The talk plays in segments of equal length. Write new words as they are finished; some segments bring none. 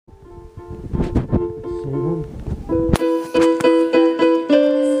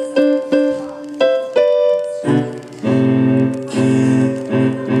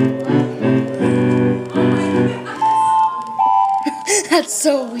That's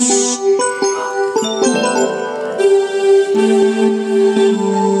so weird.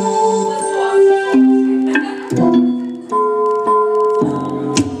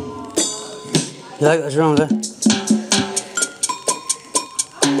 You like what's wrong with it?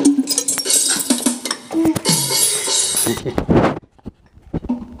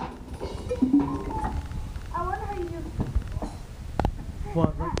 I wonder how you do.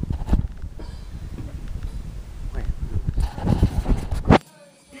 What?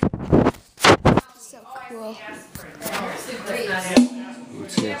 So cool.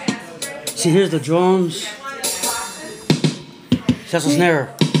 See, here's the drums. That's a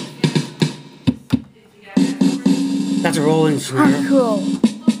snare. That's a rolling snare. How cool.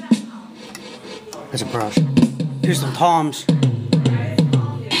 That's a brush. Here's some toms.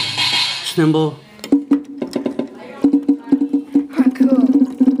 Cymbal. How cool.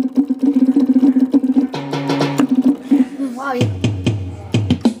 Wow.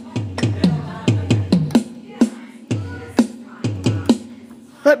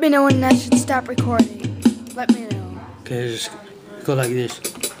 Let me know when I should stop recording. Let me know. Okay, just go like this.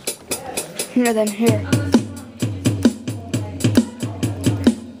 Here, then here.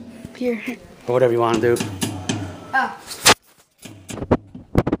 Here. Or whatever you want to do. Ah.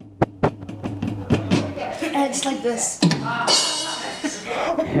 And it's like this.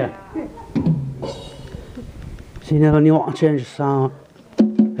 Yeah. See, now when you want to change the sound,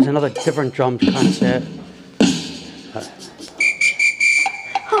 there's another different drum to kind of set.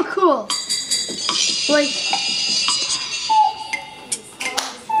 Oh, cool. Like.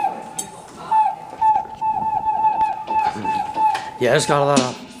 Yeah, it's got a lot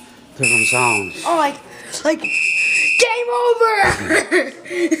of different sounds. Oh, like game over.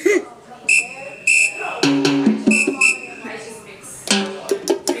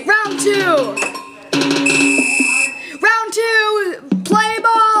 Round two. Round two. Play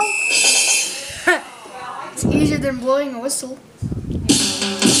ball. It's easier than blowing a whistle.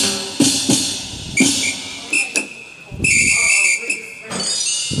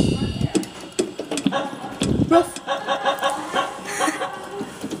 Rough.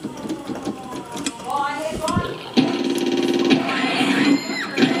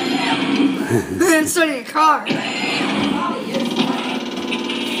 And starting a car.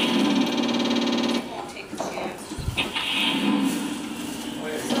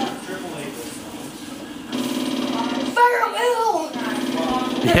 Fire wheel!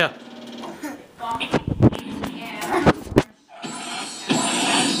 Yeah.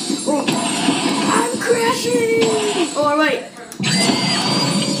 Oh, I'm crashing! Oh, wait.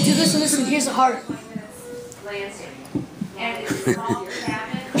 Do this and this, and here's a heart.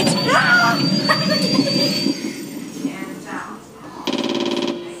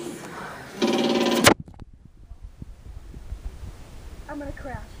 I'm gonna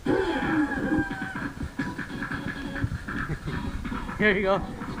crash. Here you go.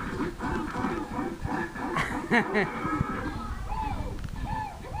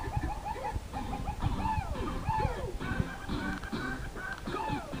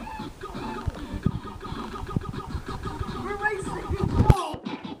 We're racing!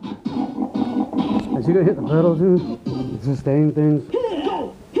 Is you gonna hit the pedal too? Sustain things.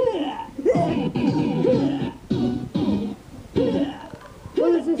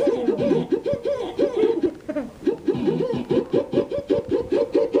 What is this do?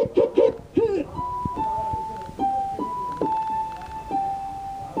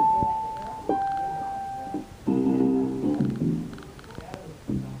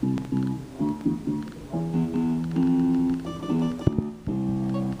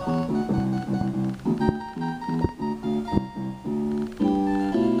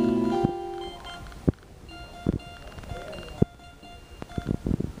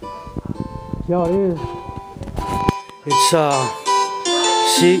 Yeah, it is. It's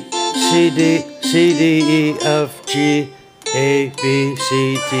C D E F G A B C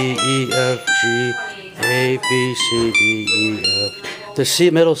D E F G A B C D E F. The C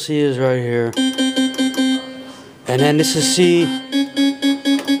middle C is right here, and then this is C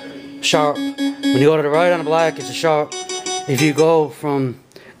sharp. When you go to the right on the black, it's a sharp. If you go from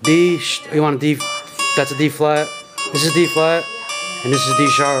D, you want a D. That's a D flat. This is D flat, and this is D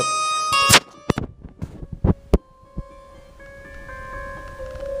sharp.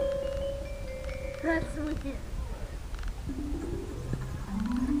 That's wicked.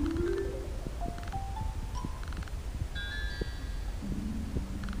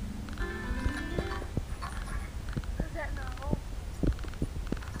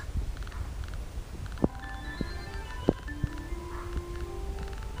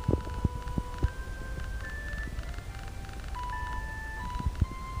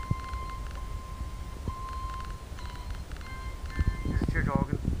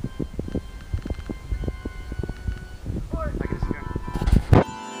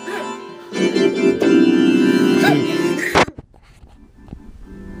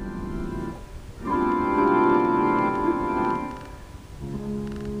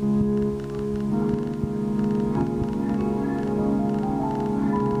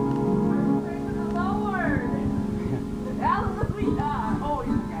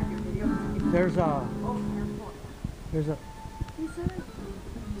 There's a it's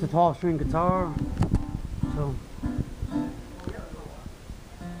a 12-string guitar. So yeah,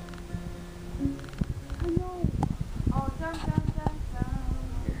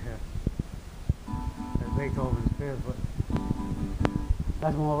 that's Beethoven's fifth, but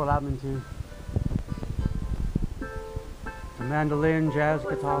that's more what I'm into. The mandolin, jazz,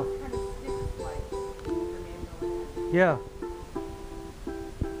 guitar. Yeah.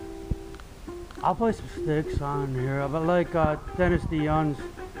 I'll play some sticks on here, but like Dennis DeYoung's,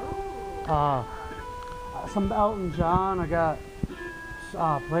 some Elton John. I got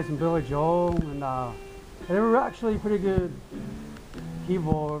play some Billy Joel, and they were actually pretty good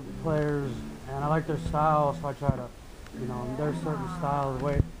keyboard players, and I like their style, so I try to, you know, their certain style, the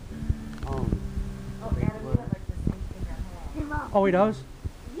way. Oh, he does?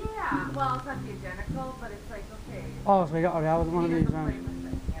 Yeah, well, it's not the identical, but it's like, okay. Oh, so he got, that was one of these.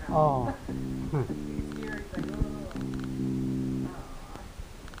 Oh. He's like, oh,